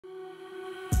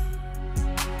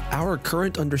Our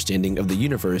current understanding of the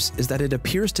universe is that it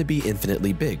appears to be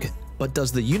infinitely big. But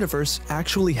does the universe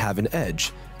actually have an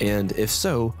edge? And if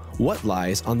so, what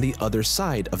lies on the other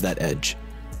side of that edge?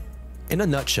 In a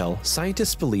nutshell,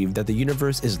 scientists believe that the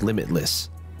universe is limitless.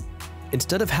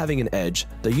 Instead of having an edge,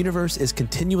 the universe is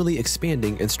continually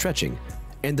expanding and stretching,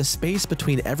 and the space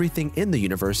between everything in the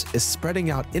universe is spreading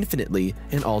out infinitely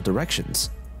in all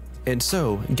directions. And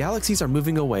so, galaxies are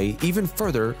moving away even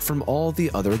further from all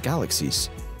the other galaxies.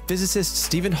 Physicists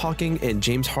Stephen Hawking and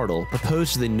James Hartle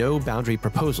proposed the no-boundary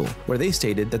proposal, where they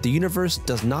stated that the universe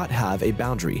does not have a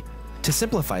boundary. To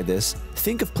simplify this,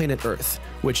 think of planet Earth,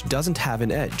 which doesn't have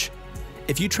an edge.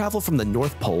 If you travel from the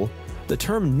North Pole, the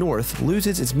term north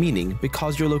loses its meaning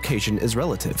because your location is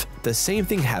relative. The same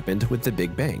thing happened with the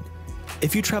Big Bang.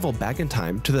 If you travel back in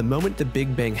time to the moment the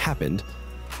Big Bang happened,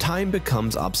 time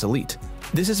becomes obsolete.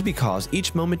 This is because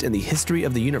each moment in the history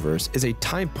of the universe is a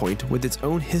time point with its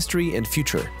own history and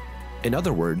future. In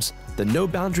other words, the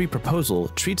no-boundary proposal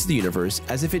treats the universe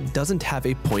as if it doesn't have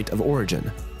a point of origin.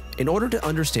 In order to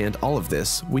understand all of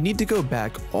this, we need to go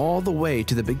back all the way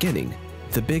to the beginning,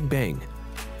 the Big Bang.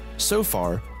 So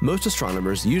far, most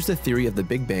astronomers use the theory of the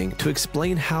Big Bang to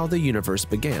explain how the universe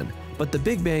began, but the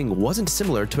Big Bang wasn't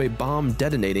similar to a bomb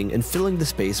detonating and filling the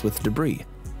space with debris.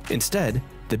 Instead,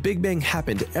 the Big Bang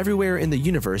happened everywhere in the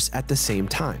universe at the same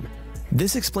time.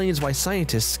 This explains why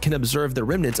scientists can observe the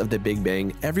remnants of the Big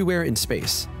Bang everywhere in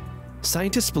space.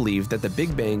 Scientists believe that the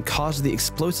Big Bang caused the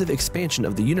explosive expansion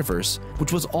of the universe,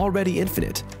 which was already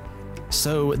infinite.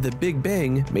 So the Big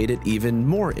Bang made it even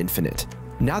more infinite.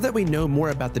 Now that we know more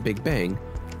about the Big Bang,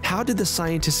 how did the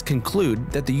scientists conclude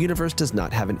that the universe does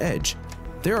not have an edge?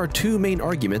 There are two main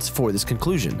arguments for this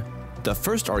conclusion. The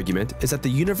first argument is that the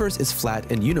universe is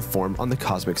flat and uniform on the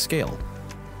cosmic scale.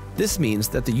 This means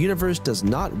that the universe does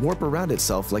not warp around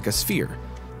itself like a sphere.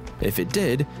 If it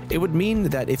did, it would mean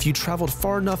that if you traveled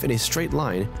far enough in a straight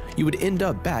line, you would end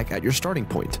up back at your starting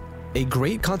point. A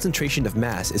great concentration of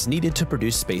mass is needed to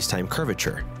produce space-time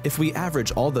curvature. If we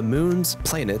average all the moons,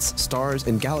 planets, stars,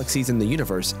 and galaxies in the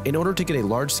universe in order to get a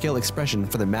large-scale expression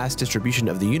for the mass distribution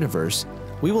of the universe,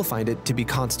 we will find it to be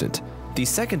constant. The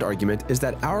second argument is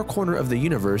that our corner of the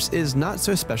universe is not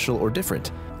so special or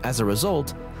different. As a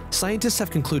result, scientists have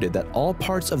concluded that all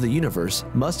parts of the universe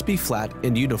must be flat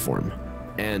and uniform.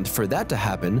 And for that to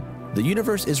happen, the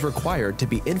universe is required to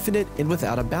be infinite and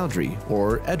without a boundary,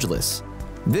 or edgeless.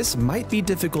 This might be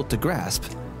difficult to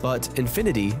grasp, but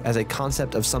infinity as a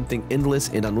concept of something endless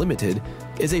and unlimited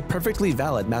is a perfectly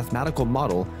valid mathematical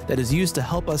model that is used to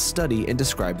help us study and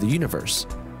describe the universe.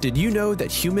 Did you know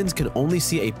that humans can only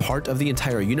see a part of the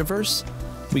entire universe?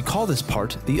 We call this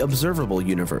part the observable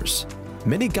universe.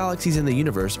 Many galaxies in the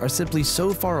universe are simply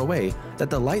so far away that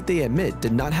the light they emit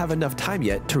did not have enough time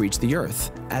yet to reach the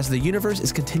Earth. As the universe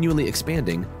is continually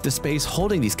expanding, the space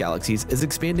holding these galaxies is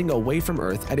expanding away from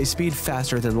Earth at a speed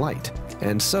faster than light.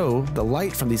 And so, the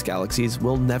light from these galaxies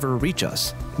will never reach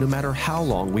us, no matter how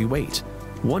long we wait.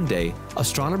 One day,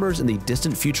 astronomers in the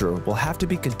distant future will have to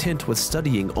be content with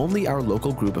studying only our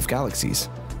local group of galaxies.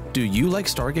 Do you like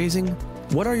stargazing?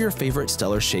 What are your favorite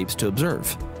stellar shapes to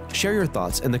observe? Share your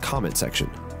thoughts in the comment section.